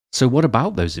 So what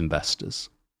about those investors?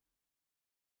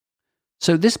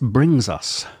 So this brings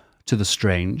us to the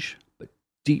strange but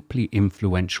deeply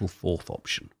influential fourth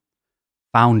option,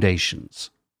 foundations.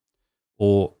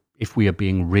 Or, if we are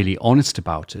being really honest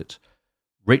about it,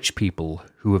 rich people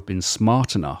who have been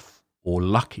smart enough or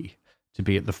lucky to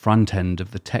be at the front end of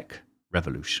the tech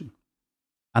revolution.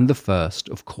 And the first,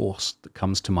 of course, that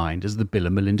comes to mind is the Bill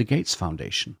and Melinda Gates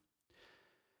Foundation.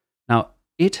 Now,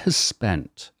 it has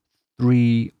spent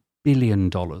 $3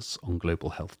 billion on global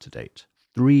health to date.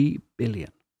 $3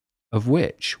 billion, of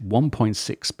which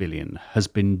 $1.6 billion has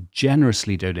been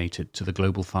generously donated to the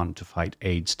Global Fund to fight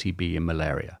AIDS, TB, and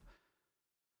malaria.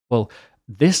 Well,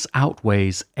 this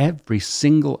outweighs every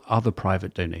single other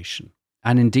private donation,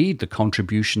 and indeed the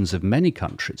contributions of many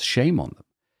countries. Shame on them.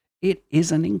 It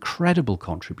is an incredible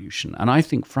contribution, and I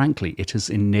think, frankly, it has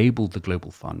enabled the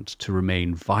Global Fund to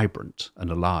remain vibrant and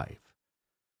alive.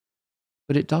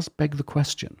 But it does beg the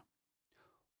question,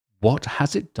 what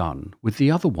has it done with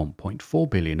the other $1.4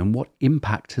 billion, and what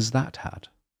impact has that had?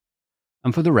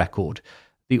 And for the record,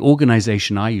 the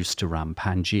organization I used to run,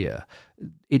 Pangea,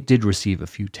 it did receive a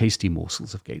few tasty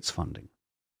morsels of Gates funding.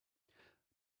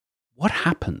 What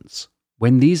happens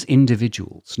when these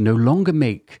individuals no longer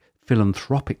make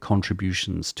philanthropic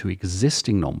contributions to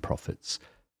existing nonprofits,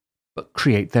 but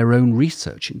create their own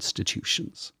research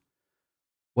institutions?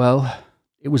 Well,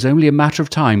 It was only a matter of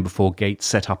time before Gates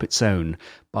set up its own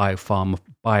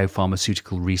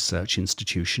biopharmaceutical research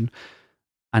institution.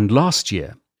 And last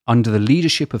year, under the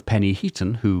leadership of Penny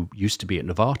Heaton, who used to be at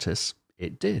Novartis,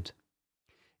 it did.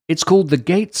 It's called the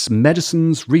Gates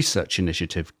Medicines Research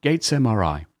Initiative, Gates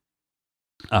MRI.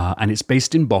 And it's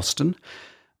based in Boston.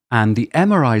 And the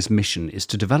MRI's mission is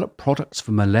to develop products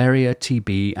for malaria,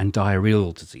 TB, and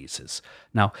diarrheal diseases.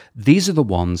 Now, these are the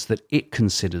ones that it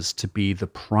considers to be the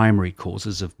primary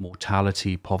causes of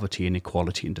mortality, poverty,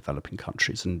 inequality in developing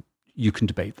countries. And you can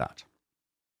debate that.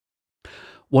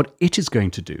 What it is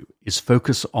going to do is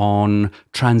focus on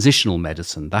transitional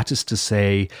medicine. That is to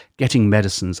say, getting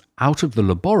medicines out of the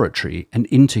laboratory and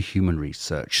into human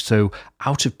research. So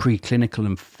out of preclinical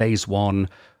and phase 1,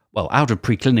 out of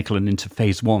preclinical and into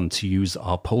phase 1, to use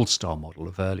our Polestar model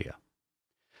of earlier.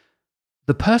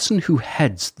 The person who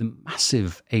heads the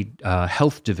massive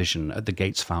health division at the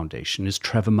Gates Foundation is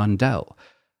Trevor Mundell.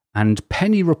 And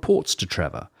Penny reports to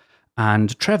Trevor.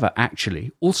 And Trevor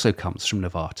actually also comes from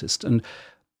Novartis. And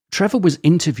Trevor was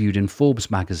interviewed in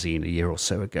Forbes magazine a year or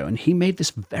so ago, and he made this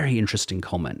very interesting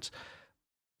comment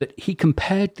that he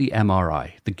compared the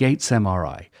MRI, the Gates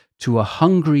MRI, to a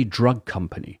hungry drug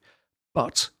company,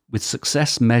 but with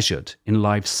success measured in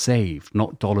lives saved,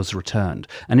 not dollars returned.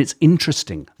 And it's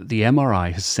interesting that the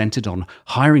MRI has centered on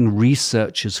hiring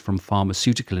researchers from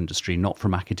pharmaceutical industry, not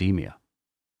from academia.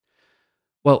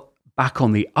 Well, back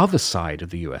on the other side of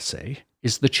the USA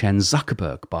is the Chen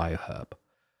Zuckerberg bioherb.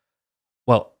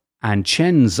 And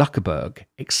Chen Zuckerberg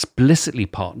explicitly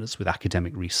partners with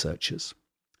academic researchers.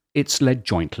 It's led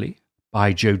jointly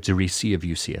by Joe DeRisi of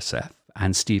UCSF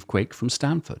and Steve Quake from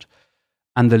Stanford.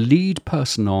 And the lead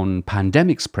person on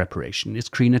pandemics preparation is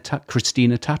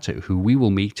Christina Tato, who we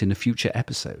will meet in a future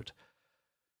episode.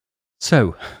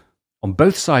 So, on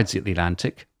both sides of the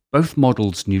Atlantic, both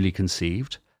models newly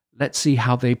conceived, let's see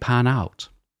how they pan out.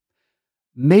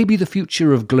 Maybe the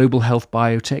future of global health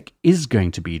biotech is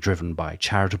going to be driven by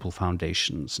charitable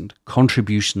foundations and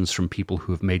contributions from people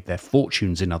who have made their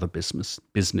fortunes in other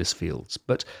business fields,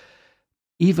 but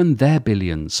even their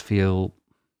billions feel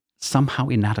somehow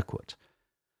inadequate.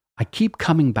 I keep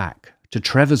coming back to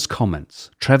Trevor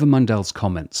Mundell's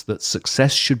comments, that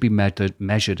success should be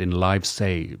measured in lives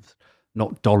saved,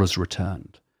 not dollars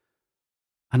returned.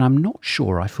 And I'm not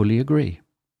sure I fully agree.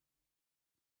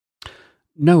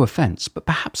 No offense, but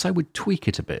perhaps I would tweak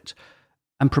it a bit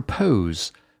and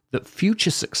propose that future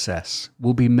success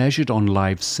will be measured on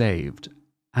lives saved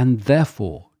and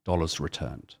therefore dollars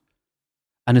returned.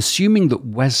 And assuming that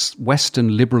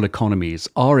Western liberal economies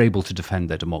are able to defend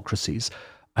their democracies,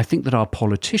 I think that our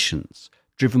politicians,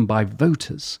 driven by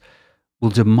voters, will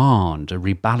demand a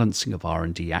rebalancing of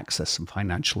R&D access and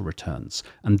financial returns.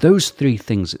 And those three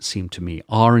things, it seemed to me,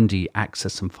 R&D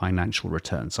access and financial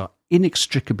returns, are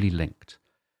inextricably linked.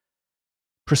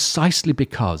 Precisely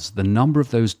because the number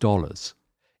of those dollars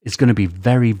is going to be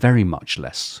very, very much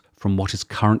less from what is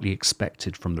currently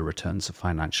expected from the returns of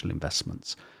financial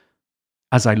investments.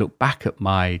 As I look back at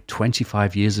my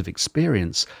 25 years of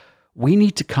experience, we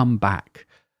need to come back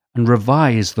and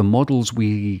revise the models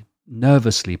we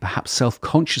nervously, perhaps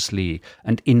self-consciously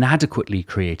and inadequately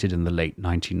created in the late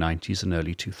 1990s and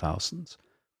early 2000s.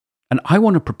 And I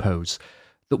want to propose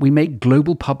that we make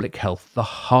global public health the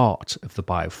heart of the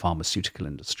biopharmaceutical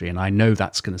industry. And I know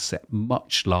that's going to set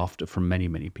much laughter from many,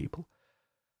 many people.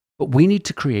 But we need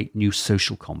to create new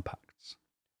social compacts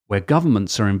where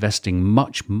governments are investing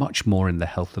much, much more in the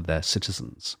health of their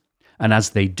citizens. And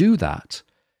as they do that,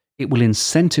 it will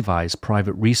incentivize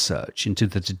private research into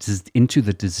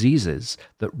the diseases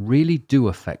that really do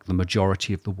affect the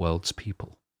majority of the world's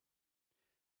people.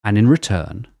 And in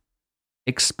return,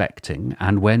 expecting,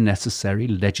 and where necessary,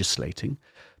 legislating,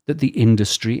 that the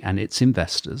industry and its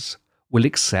investors will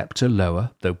accept a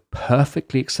lower, though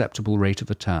perfectly acceptable rate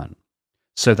of return.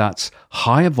 So that's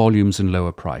higher volumes and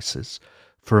lower prices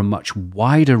for a much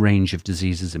wider range of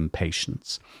diseases in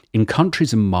patients in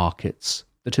countries and markets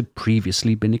that have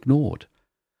previously been ignored.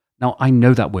 Now, I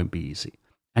know that won't be easy,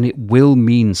 and it will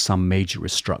mean some major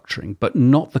restructuring, but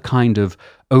not the kind of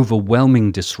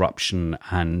overwhelming disruption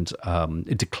and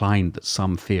decline that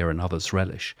some fear and others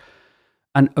relish.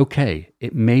 And okay,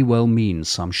 it may well mean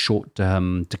some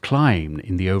short-term decline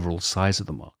in the overall size of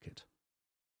the market.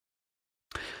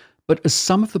 But as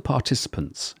some of the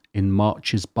participants in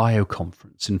March's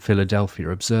BioConference in Philadelphia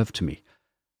observed to me,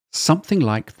 something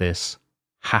like this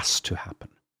has to happen.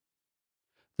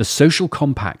 The social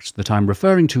compact that I'm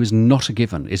referring to is not a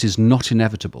given. It is not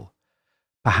inevitable.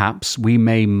 Perhaps we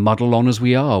may muddle on as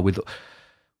we are with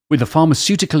the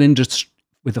pharmaceutical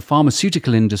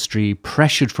industry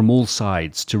pressured from all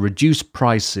sides to reduce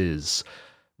prices,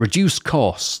 reduce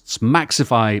costs,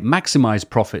 maximize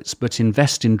profits, but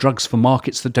invest in drugs for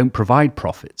markets that don't provide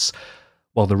profits,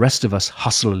 while the rest of us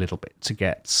hustle a little bit to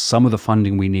get some of the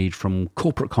funding we need from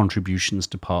corporate contributions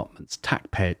departments,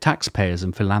 taxpayers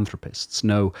and philanthropists.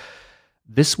 No,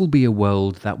 this will be a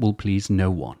world that will please no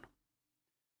one.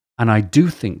 And I do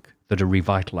think that a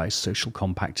revitalized social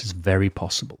compact is very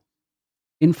possible.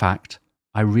 In fact,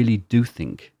 I really do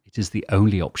think it is the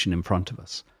only option in front of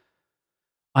us.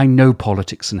 I know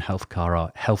politics and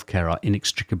healthcare are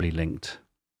inextricably linked.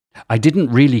 I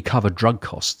didn't really cover drug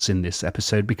costs in this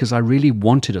episode because I really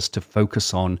wanted us to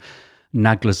focus on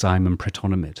naglazyme and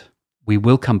pretonamid. We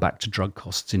will come back to drug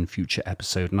costs in future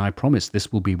episode, and I promise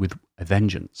this will be with a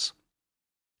vengeance.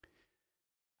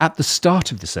 At the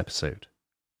start of this episode,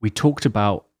 we talked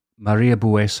about Maria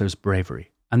Bueso's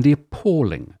bravery and the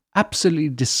appalling, absolutely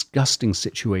disgusting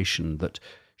situation that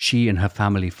she and her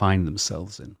family find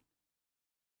themselves in.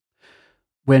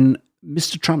 When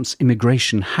Mr. Trump's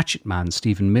immigration hatchet man,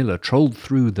 Stephen Miller, trolled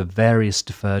through the various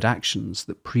deferred actions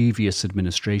that previous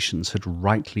administrations had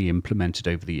rightly implemented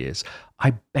over the years,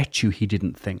 I bet you he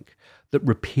didn't think that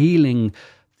repealing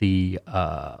the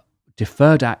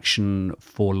deferred action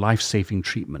for life-saving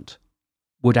treatment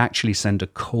would actually send a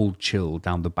cold chill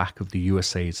down the back of the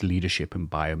USA's leadership in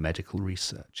biomedical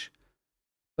research.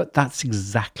 But that's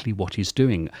exactly what he's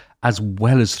doing, as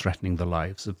well as threatening the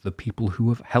lives of the people who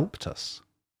have helped us.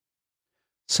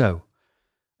 So,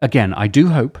 again, I do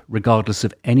hope, regardless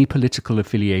of any political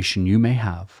affiliation you may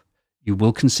have, you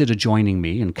will consider joining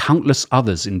me and countless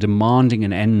others in demanding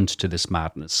an end to this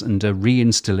madness and a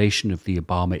reinstallation of the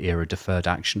Obama-era deferred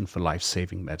action for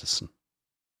life-saving medicine.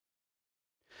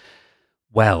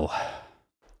 Well,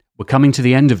 we're coming to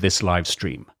the end of this live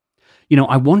stream.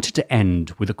 I wanted to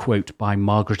end with a quote by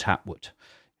Margaret Atwood.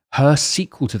 Her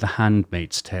sequel to The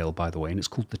Handmaid's Tale, by the way, and it's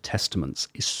called The Testaments,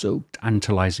 is so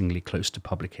tantalizingly close to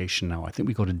publication now. I think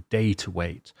we've got a day to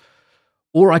wait.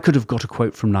 Or I could have got a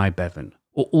quote from Nye Bevan,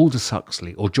 or Aldous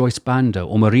Huxley, or Joyce Banda,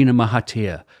 or Marina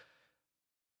Mahathir.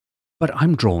 But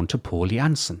I'm drawn to Paul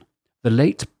Janssen, the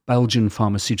late Belgian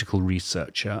pharmaceutical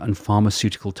researcher and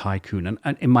pharmaceutical tycoon.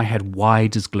 And in my head, why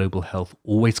does global health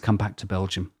always come back to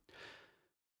Belgium?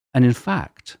 And in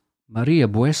fact, Maria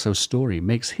Bueso's story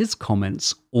makes his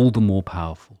comments all the more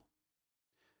powerful.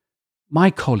 My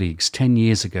colleagues 10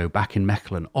 years ago back in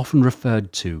Mechelen often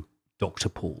referred to Dr.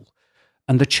 Paul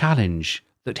and the challenge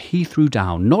that he threw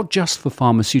down, not just for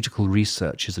pharmaceutical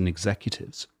researchers and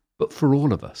executives, but for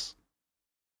all of us.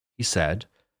 He said,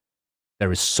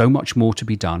 "There is so much more to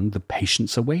be done, the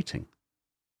patients are waiting.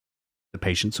 The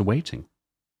patients are waiting.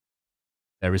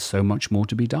 There is so much more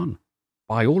to be done,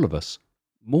 by all of us,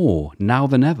 more now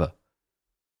than ever.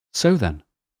 So then,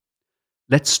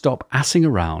 let's stop assing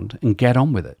around and get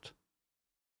on with it."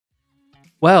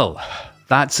 Well,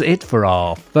 that's it for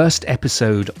our first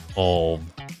episode of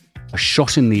A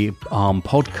Shot in the Arm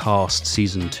podcast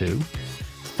Season 2.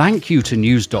 Thank you to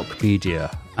NewsDoc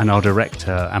Media and our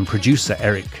director and producer,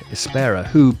 Eric Espera,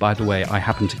 who, by the way, I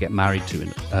happened to get married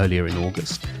to earlier in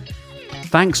August.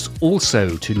 Thanks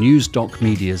also to NewsDoc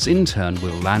Media's intern,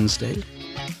 Will Lansdale.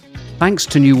 Thanks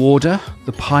to New Order,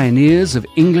 the pioneers of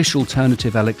English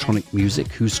alternative electronic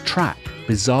music, whose track,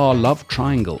 Bizarre Love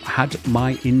Triangle, had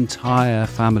my entire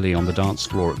family on the dance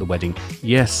floor at the wedding.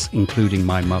 Yes, including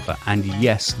my mother. And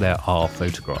yes, there are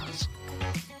photographs.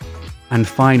 And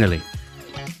finally,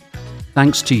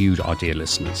 thanks to you, our dear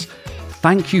listeners.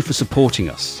 Thank you for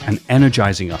supporting us and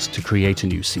energizing us to create a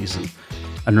new season.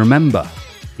 And remember,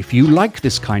 if you like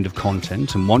this kind of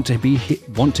content and want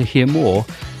to hear more,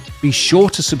 be sure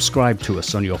to subscribe to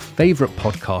us on your favorite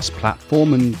podcast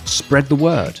platform and spread the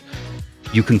word.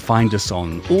 You can find us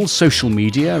on all social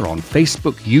media on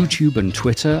Facebook, YouTube, and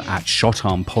Twitter at Shot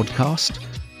Arm Podcast.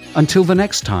 Until the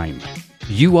next time,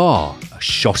 you are a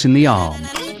shot in the arm.